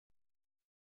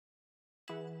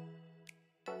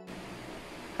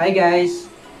Hi guys!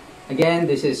 Again,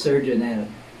 this is Sir Jonel,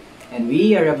 and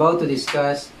we are about to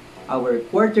discuss our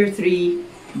Quarter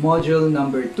 3 Module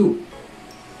number 2,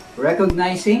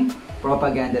 Recognizing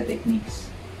Propaganda Techniques.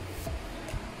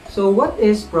 So what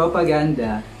is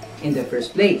propaganda in the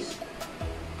first place?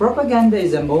 Propaganda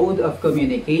is a mode of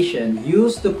communication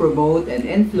used to promote and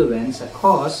influence a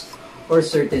cause or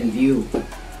certain view.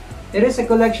 It is a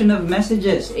collection of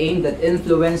messages aimed at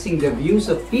influencing the views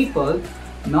of people,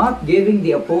 not giving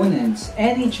the opponents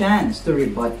any chance to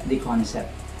rebut the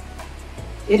concept.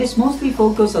 It is mostly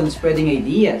focused on spreading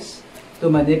ideas to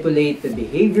manipulate the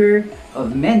behavior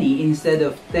of many instead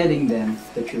of telling them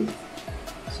the truth.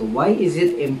 So why is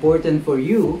it important for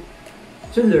you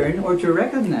to learn or to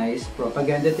recognize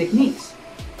propaganda techniques?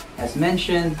 As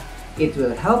mentioned, it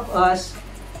will help us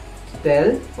to tell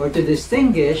or to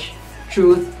distinguish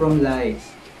truth from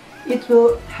lies. It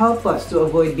will help us to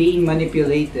avoid being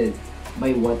manipulated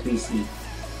by what we see.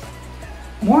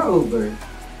 Moreover,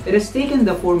 it has taken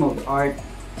the form of art,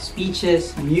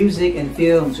 speeches, music, and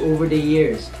films over the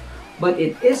years, but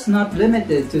it is not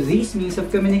limited to these means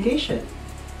of communication.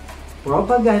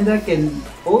 Propaganda can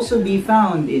also be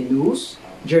found in news,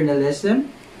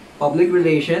 journalism, public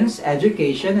relations,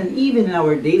 education, and even in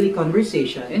our daily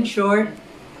conversation. In short,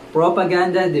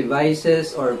 propaganda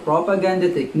devices or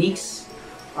propaganda techniques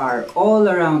are all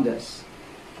around us.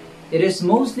 It is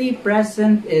mostly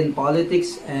present in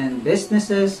politics and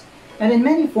businesses and in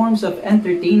many forms of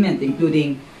entertainment,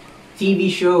 including TV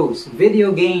shows,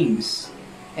 video games,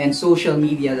 and social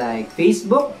media like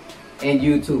Facebook and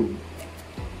YouTube.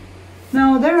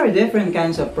 Now, there are different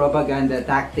kinds of propaganda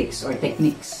tactics or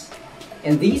techniques,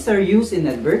 and these are used in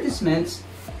advertisements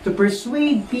to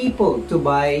persuade people to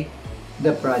buy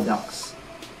the products.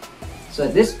 So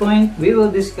at this point, we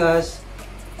will discuss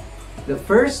the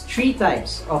first three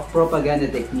types of propaganda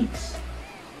techniques.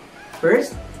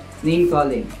 First, name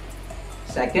calling.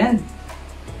 Second,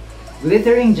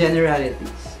 glittering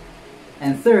generalities.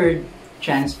 And third,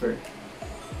 transfer.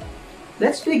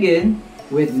 Let's begin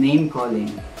with name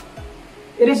calling.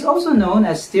 It is also known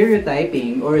as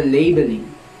stereotyping or labeling.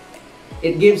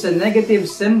 It gives a negative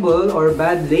symbol or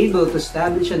bad label to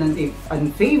establish an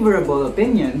unfavorable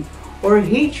opinion or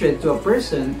hatred to a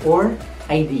person or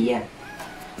idea.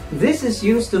 This is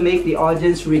used to make the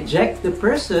audience reject the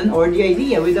person or the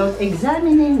idea without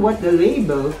examining what the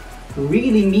label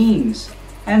really means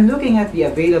and looking at the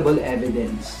available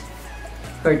evidence.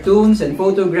 Cartoons and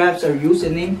photographs are used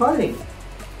in name calling.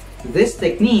 This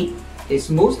technique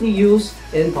is mostly used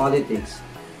in politics.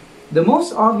 The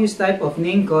most obvious type of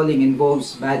name calling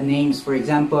involves bad names, for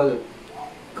example,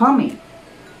 commie,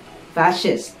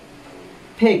 fascist,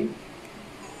 pig,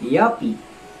 yuppie,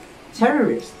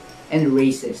 terrorist, and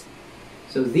racist.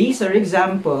 So these are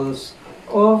examples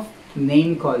of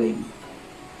name calling.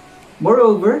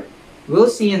 Moreover, we'll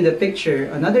see in the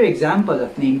picture another example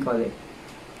of name calling.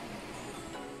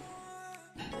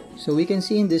 So we can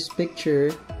see in this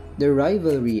picture the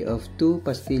rivalry of two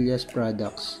pastillas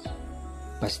products.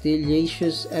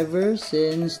 Pastillacious ever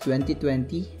since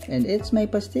 2020, and it's my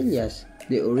pastillas,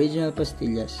 the original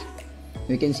pastillas.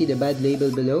 We can see the bad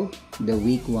label below, the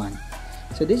weak one.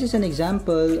 So this is an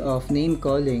example of name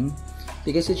calling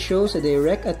because it shows a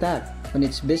direct attack on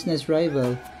its business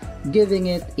rival, giving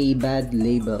it a bad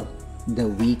label, the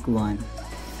weak one.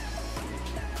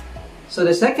 So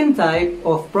the second type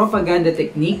of propaganda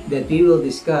technique that we will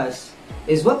discuss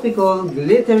is what we call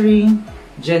glittering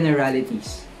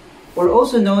generalities, or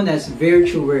also known as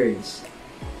virtue words.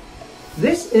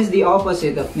 This is the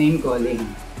opposite of name calling.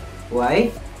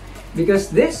 Why? Because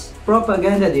this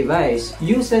propaganda device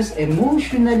uses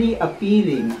emotionally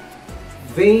appealing,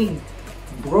 vague,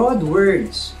 broad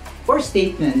words or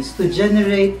statements to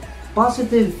generate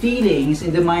positive feelings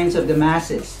in the minds of the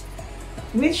masses,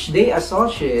 which they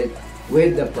associate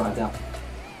with the product.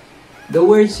 The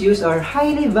words used are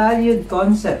highly valued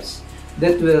concepts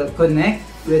that will connect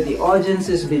with the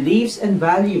audience's beliefs and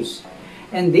values,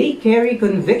 and they carry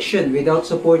conviction without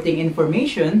supporting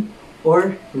information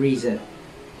or reason.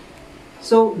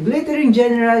 So, glittering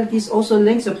generalities also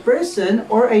links a person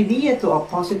or idea to a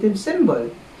positive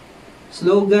symbol.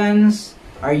 Slogans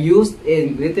are used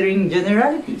in glittering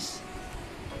generalities.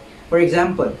 For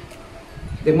example,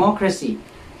 democracy,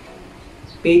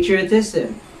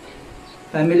 patriotism,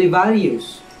 family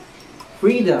values,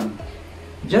 freedom,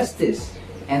 justice,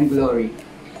 and glory.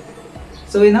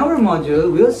 So in our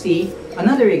module, we'll see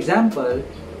another example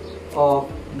of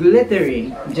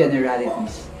glittering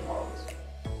generalities.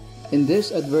 In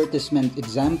this advertisement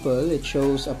example, it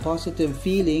shows a positive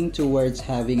feeling towards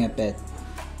having a pet.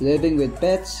 Living with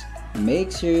pets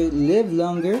makes you live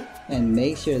longer, and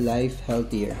makes your life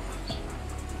healthier.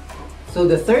 So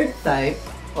the third type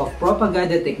of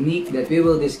propaganda technique that we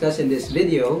will discuss in this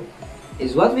video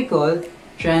is what we call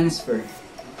transfer.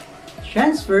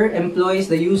 Transfer employs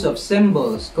the use of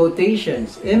symbols,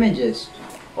 quotations, images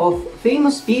of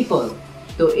famous people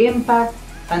to impact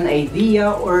an idea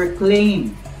or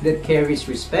claim that carries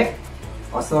respect,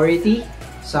 authority,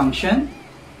 sanction,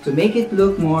 to make it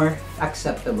look more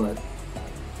acceptable.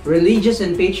 Religious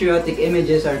and patriotic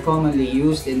images are commonly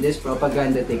used in this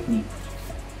propaganda technique.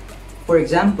 For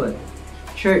example,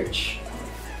 church,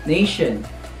 nation,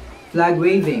 flag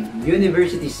waving,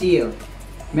 university seal,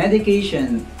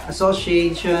 medication,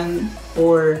 association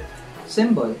or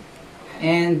symbol,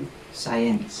 and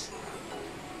science.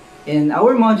 In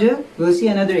our module, we'll see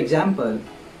another example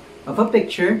of a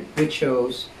picture which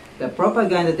shows the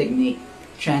propaganda technique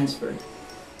transfer.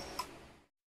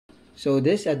 So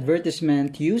this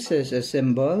advertisement uses a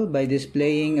symbol by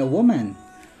displaying a woman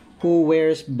who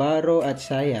wears baro at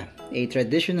saya, a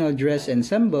traditional dress and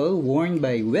symbol worn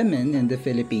by women in the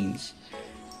Philippines.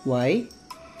 Why?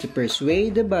 To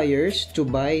persuade the buyers to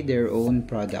buy their own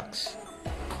products.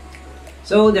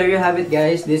 So there you have it,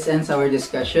 guys. This ends our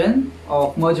discussion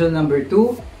of module number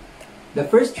 2, the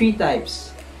first 3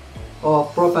 types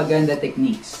of propaganda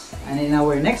techniques. And in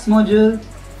our next module,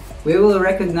 we will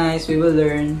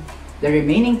learn the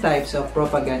remaining types of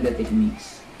propaganda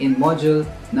techniques in module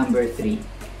number 3.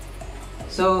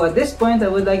 So at this point, I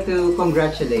would like to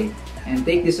congratulate and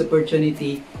take this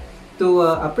opportunity to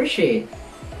appreciate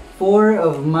 4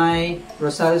 of my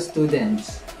Rosal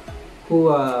students who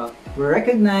were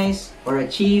recognized or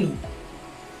achieved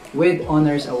with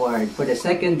Honors Award for the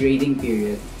second grading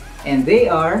period. And they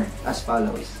are as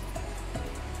follows.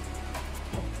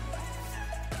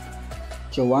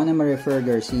 Joanna Marifer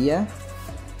Garcia,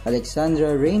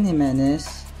 Alexandra Rain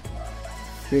Jimenez,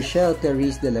 Rochelle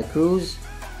Clarice de la Cruz,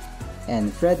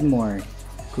 and Fredmore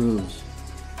Cruz.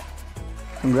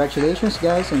 Congratulations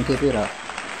guys, and keep it up.